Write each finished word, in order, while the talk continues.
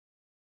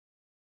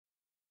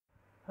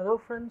Hello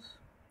friends,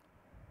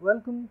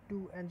 welcome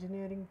to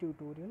engineering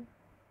tutorial.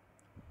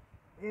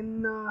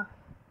 In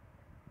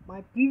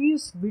my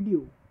previous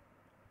video,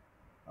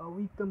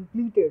 we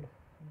completed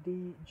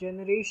the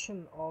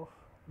generation of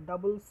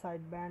double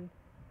sideband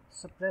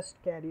suppressed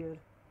carrier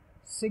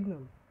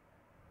signal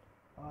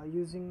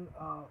using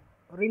a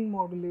ring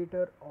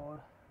modulator or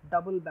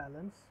double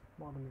balance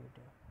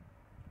modulator.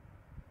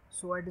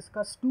 So I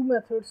discussed two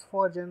methods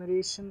for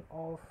generation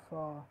of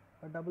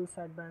a double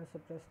sideband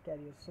suppressed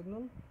carrier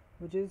signal,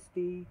 which is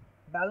the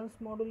balance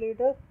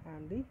modulator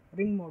and the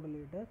ring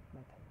modulator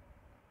method.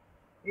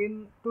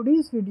 In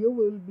today's video,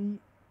 we will be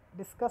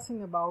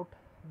discussing about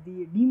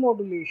the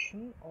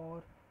demodulation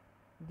or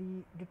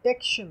the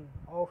detection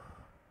of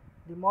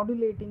the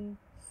modulating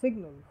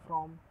signal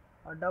from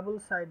a double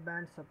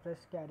sideband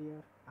suppressed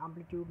carrier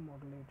amplitude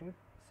modulated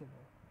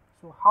signal.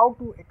 So how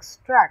to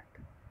extract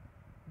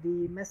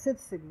the message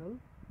signal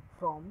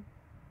from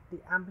the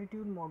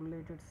amplitude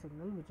modulated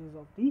signal, which is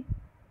of the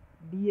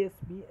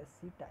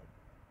DSB-SC type.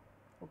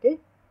 Okay,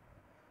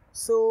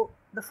 so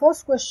the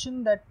first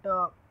question that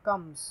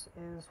comes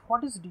is,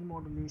 what is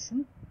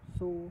demodulation?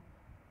 So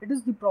it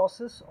is the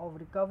process of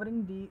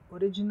recovering the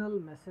original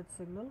message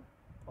signal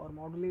or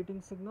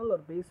modulating signal or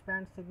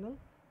baseband signal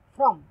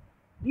from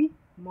the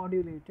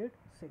modulated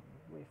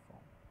signal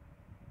waveform.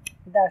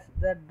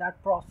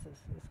 That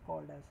process is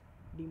called as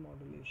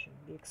demodulation,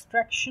 the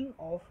extraction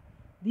of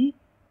the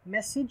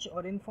message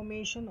or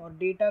information or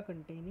data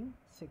containing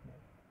signal.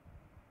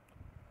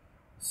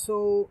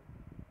 So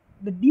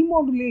the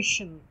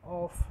demodulation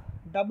of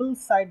double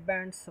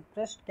sideband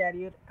suppressed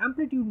carrier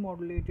amplitude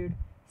modulated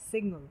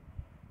signal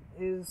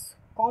is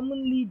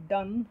commonly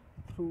done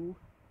through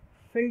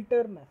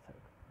filter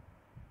method.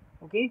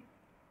 Okay,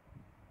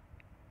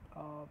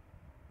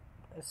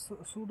 a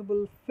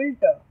suitable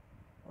filter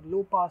or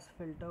low pass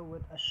filter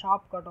with a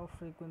sharp cutoff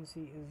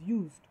frequency is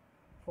used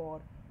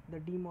for the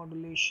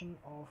demodulation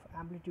of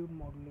amplitude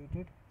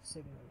modulated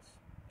signals.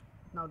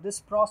 Now this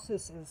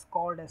process is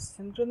called as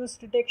synchronous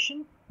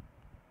detection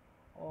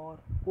or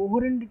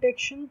coherent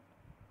detection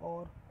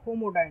or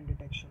homodyne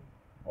detection.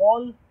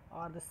 All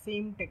are the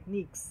same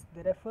techniques,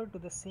 they refer to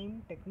the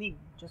same technique,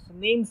 just the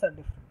names are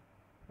different,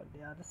 but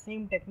they are the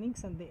same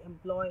techniques and they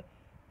employ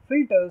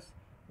filters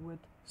with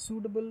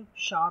suitable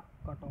sharp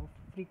cutoff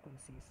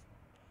frequencies.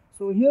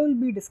 So here we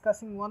will be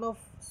discussing one of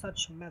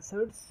such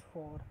methods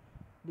for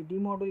the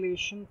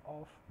demodulation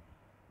of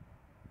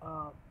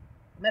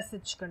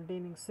message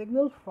containing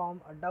signal from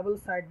a double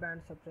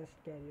sideband suppressed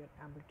carrier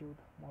amplitude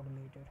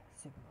modulated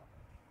signal.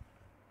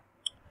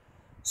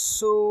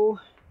 So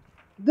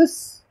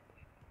this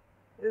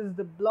is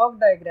the block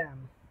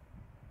diagram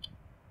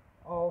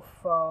of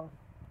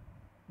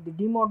the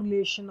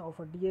demodulation of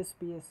a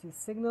DSB-SC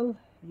signal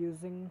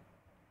using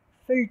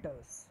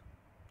filters.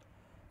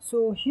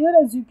 So here,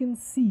 as you can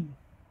see,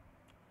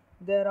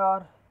 there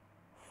are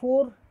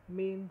four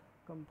main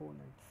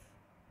components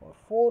or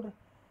four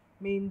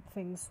main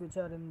things which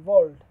are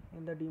involved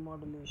in the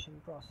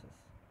demodulation process.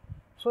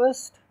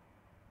 First,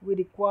 we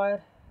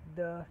require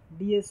the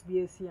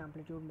DSB-SC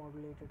amplitude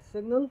modulated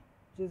signal,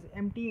 which is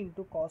MT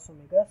into cos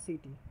omega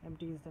CT.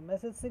 MT is the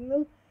message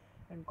signal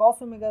and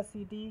cos omega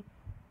CT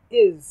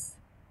is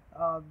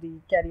the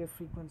carrier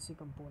frequency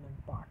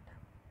component part,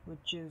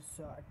 which is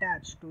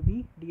attached to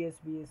the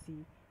DSB-SC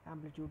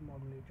amplitude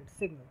modulated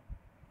signal.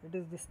 It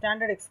is the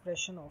standard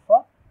expression of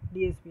a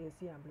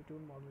DSB-SC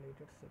amplitude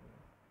modulated signal.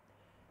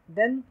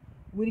 Then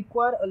we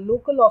require a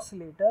local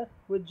oscillator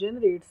which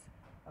generates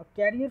a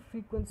carrier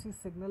frequency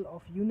signal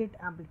of unit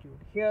amplitude.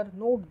 Here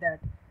note that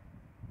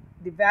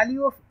the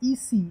value of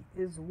EC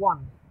is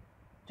 1.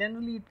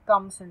 Generally it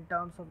comes in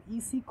terms of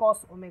EC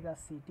cos omega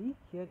CT.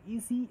 Here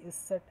EC is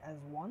set as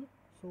 1,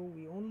 so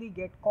we only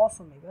get cos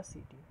omega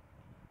CT.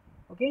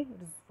 Okay,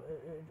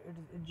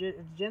 it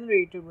is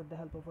generated with the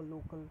help of a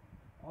local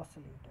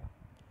oscillator.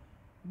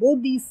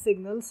 Both these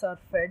signals are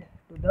fed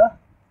to the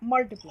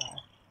multiplier,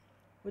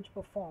 which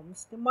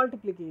performs the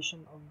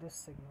multiplication of these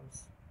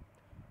signals.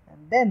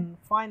 And then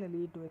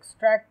finally, to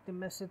extract the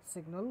message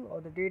signal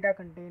or the data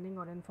containing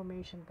or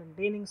information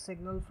containing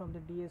signal from the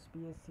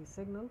DSB-SC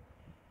signal,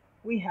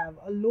 we have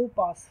a low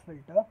pass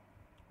filter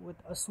with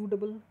a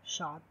suitable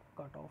sharp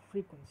cutoff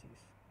frequencies.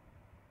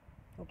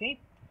 Okay,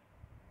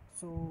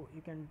 so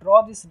you can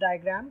draw this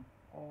diagram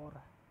or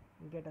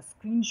get a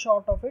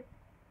screenshot of it,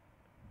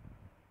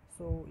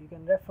 so you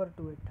can refer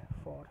to it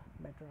for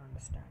better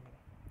understanding.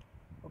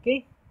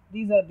 Okay,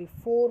 these are the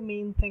four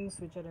main things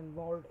which are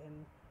involved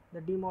in the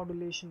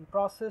demodulation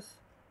process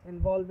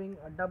involving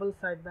a double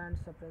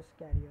sideband suppressed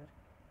carrier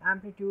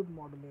amplitude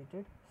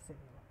modulated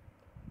signal.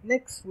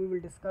 Next, we will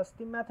discuss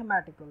the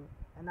mathematical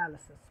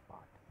analysis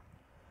part.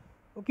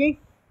 Okay,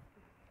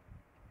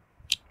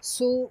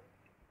 so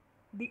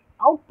the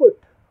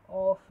output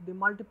of the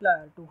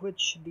multiplier to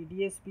which the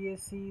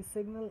DSB-SC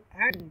signal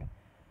and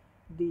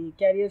the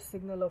carrier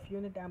signal of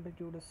unit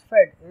amplitude is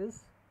fed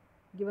is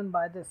given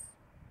by this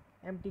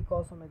MT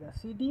cos omega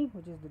CT,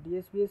 which is the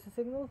DSB-SC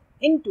signal,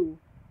 into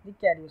the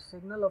carrier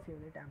signal of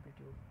unit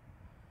amplitude.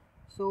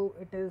 So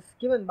it is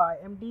given by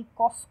mt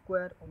cos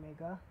square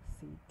omega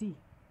ct.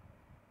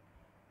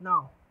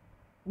 Now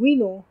we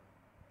know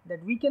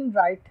that we can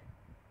write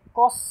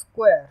cos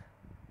square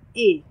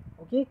a,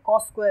 okay,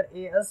 cos square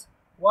a as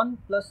 1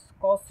 plus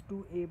cos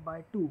 2a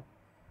by 2.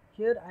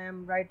 Here I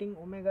am writing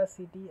omega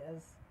ct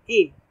as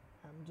a.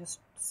 I am just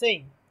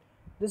saying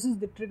this is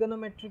the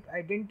trigonometric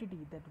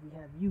identity that we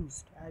have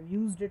used. I have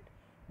used it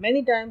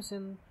many times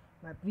in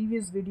my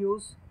previous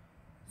videos.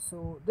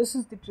 So this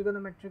is the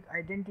trigonometric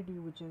identity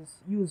which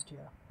is used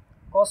here.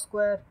 Cos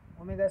square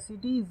omega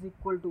ct is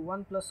equal to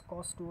 1 plus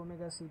cos 2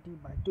 omega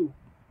ct by 2.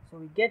 So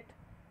we get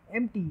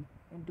mt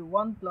into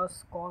 1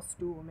 plus cos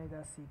 2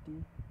 omega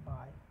ct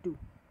by 2.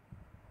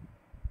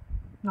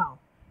 Now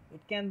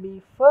it can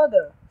be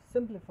further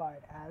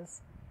simplified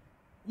as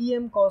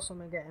em cos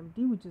omega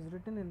mt, which is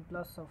written in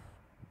plus of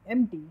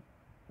mt,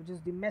 which is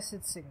the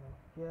message signal.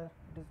 Here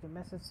it is the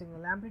message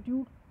signal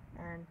amplitude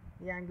and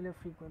the angular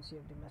frequency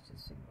of the message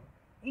signal,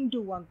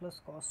 into 1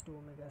 plus cos 2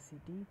 omega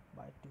ct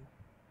by 2.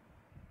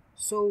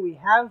 So we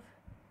have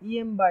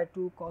em by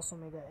 2 cos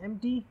omega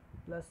mt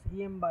plus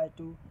em by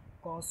 2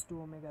 cos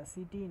 2 omega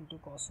ct into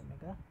cos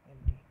omega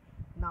mt.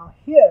 Now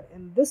here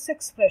in this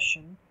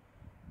expression,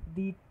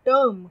 the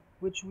term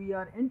which we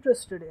are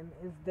interested in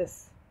is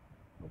this,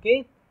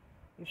 okay.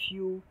 If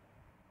you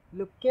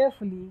look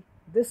carefully,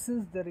 this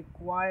is the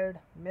required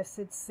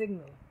message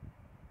signal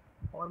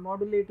or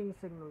modulating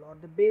signal or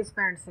the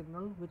baseband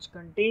signal, which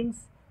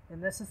contains the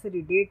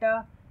necessary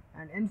data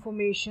and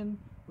information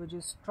which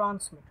is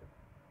transmitted,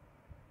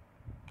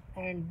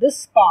 and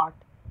this part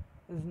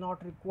is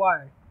not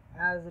required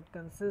as it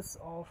consists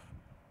of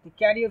the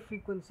carrier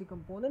frequency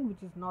component,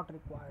 which is not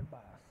required by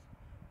us.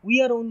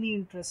 We are only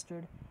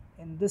interested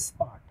in this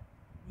part,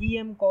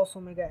 em cos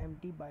omega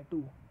mt by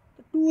 2.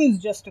 The 2 is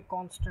just a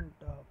constant,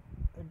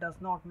 it does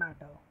not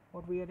matter.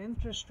 What we are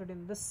interested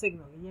in this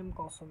signal, em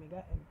cos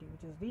omega mt,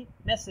 which is the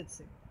message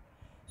signal.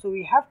 So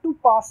we have to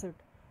pass it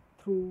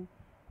through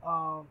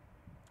a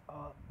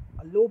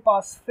low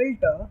pass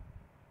filter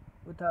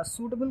with a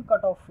suitable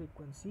cutoff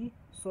frequency,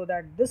 so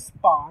that this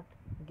part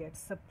gets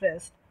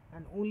suppressed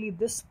and only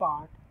this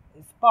part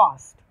is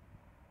passed,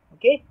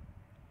 okay.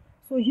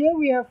 So here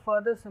we have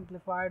further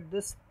simplified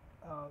this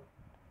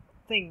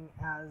thing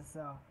as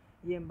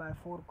em by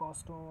 4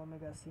 cos 2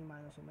 omega c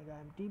minus omega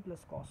mt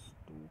plus cos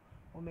 2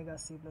 omega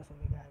c plus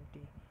omega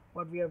mt.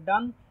 What we have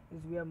done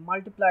is we have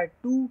multiplied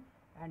 2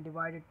 and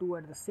divided 2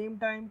 at the same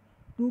time.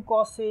 2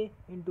 cos a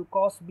into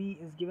cos b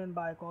is given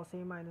by cos a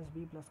minus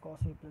b plus cos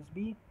a plus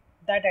b.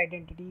 That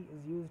identity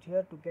is used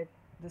here to get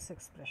this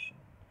expression.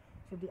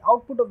 So the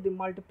output of the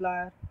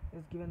multiplier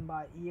is given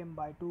by em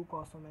by 2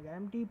 cos omega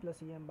mt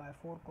plus em by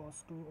 4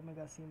 cos 2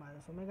 omega c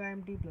minus omega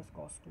mt plus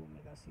cos 2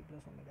 omega c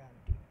plus omega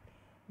mt.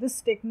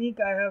 This technique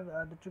I have,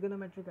 the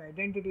trigonometric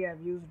identity I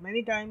have used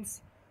many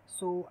times,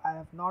 so I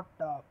have not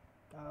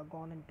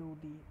gone into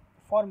the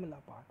formula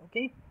part,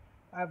 okay.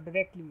 I have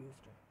directly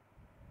used it.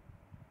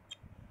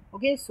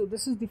 Okay, so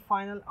this is the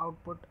final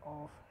output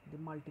of the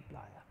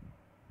multiplier.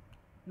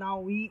 Now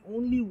we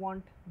only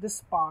want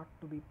this part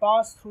to be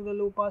passed through the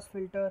low pass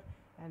filter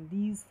and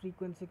these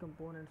frequency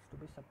components to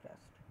be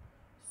suppressed.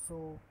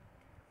 So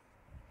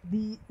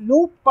the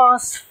low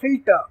pass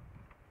filter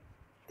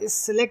is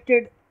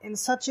selected in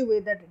such a way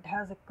that it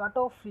has a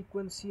cutoff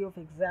frequency of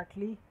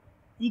exactly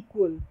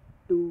equal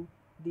to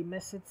the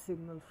message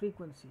signal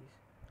frequencies.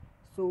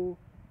 So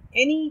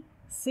any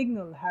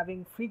signal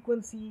having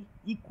frequency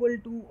equal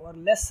to or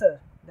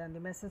lesser than the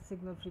message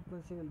signal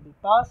frequency will be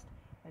passed,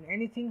 and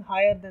anything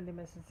higher than the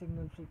message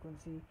signal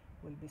frequency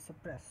will be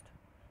suppressed.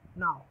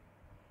 Now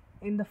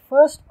in the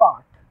first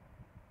part,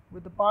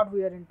 with the part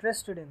we are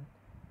interested in,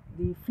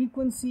 the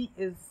frequency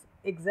is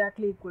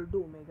exactly equal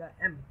to omega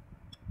m,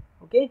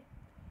 okay.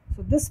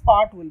 So this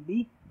part will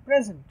be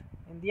present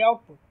in the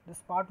output, this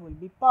part will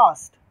be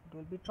passed, it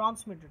will be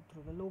transmitted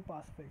through the low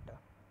pass filter.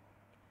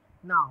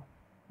 Now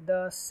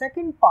the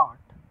second part,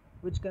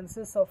 which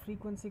consists of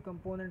frequency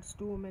components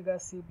 2 omega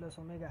c plus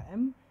omega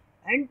m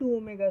and 2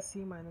 omega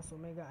c minus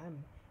omega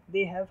m,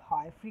 they have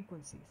high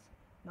frequencies.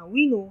 Now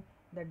we know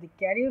that the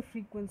carrier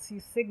frequency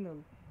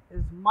signal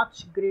is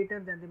much greater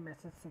than the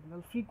message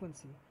signal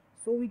frequency,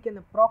 so we can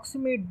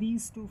approximate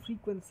these two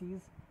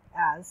frequencies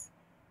as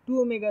 2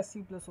 omega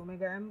c plus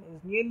omega m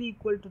is nearly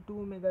equal to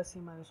 2 omega c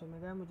minus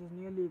omega m, which is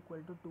nearly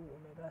equal to 2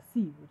 omega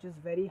c, which is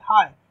very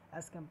high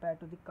as compared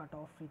to the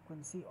cutoff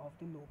frequency of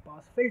the low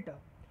pass filter.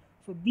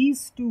 So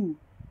these two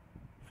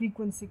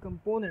frequency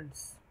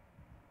components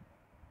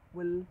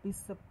will be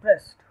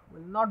suppressed,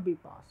 will not be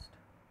passed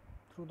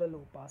through the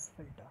low pass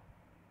filter.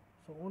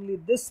 So only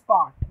this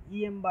part,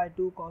 em by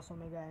 2 cos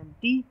omega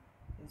mt,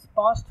 is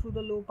passed through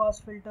the low pass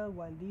filter,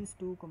 while these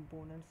two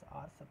components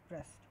are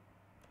suppressed.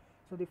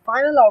 So the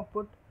final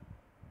output,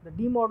 the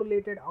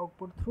demodulated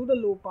output through the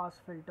low pass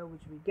filter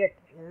which we get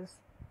is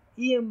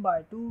em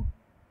by 2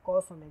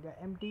 cos omega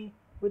mt,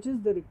 which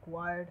is the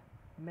required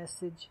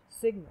message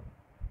signal,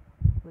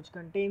 which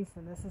contains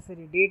the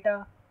necessary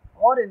data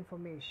or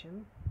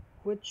information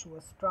which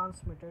was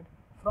transmitted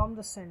from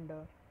the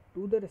sender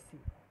to the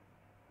receiver.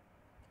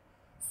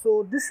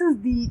 So this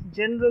is the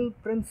general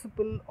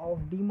principle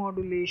of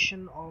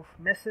demodulation of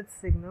message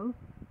signal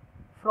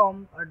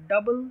from a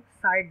double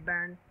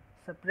sideband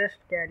suppressed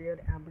carrier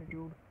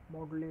amplitude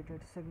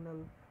modulated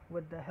signal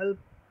with the help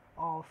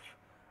of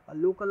a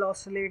local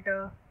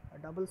oscillator, a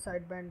double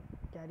sideband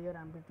carrier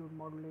amplitude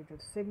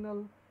modulated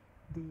signal,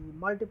 the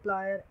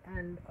multiplier,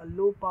 and a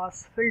low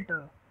pass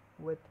filter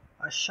with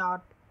a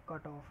sharp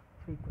cutoff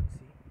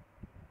frequency.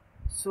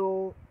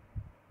 So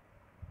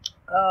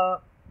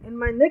in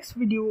my next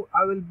video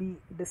I will be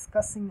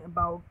discussing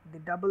about the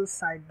double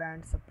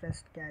sideband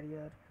suppressed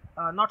carrier,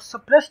 not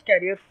suppressed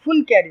carrier,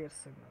 full carrier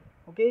signal.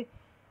 Okay,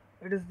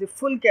 it is the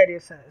full carrier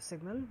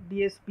signal,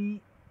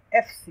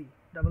 DSB-SC,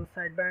 double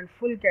sideband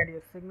full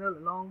carrier signal,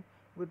 along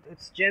with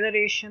its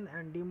generation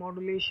and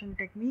demodulation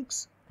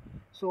techniques.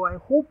 So I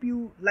hope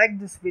you like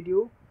this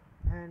video,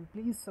 and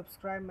please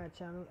subscribe my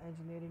channel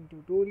Engineering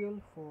Tutorial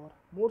for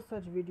more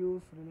such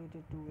videos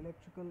related to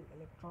electrical,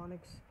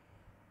 electronics,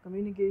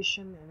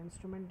 communication and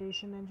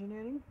instrumentation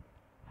engineering.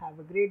 Have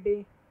a great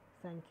day.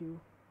 Thank you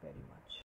very much.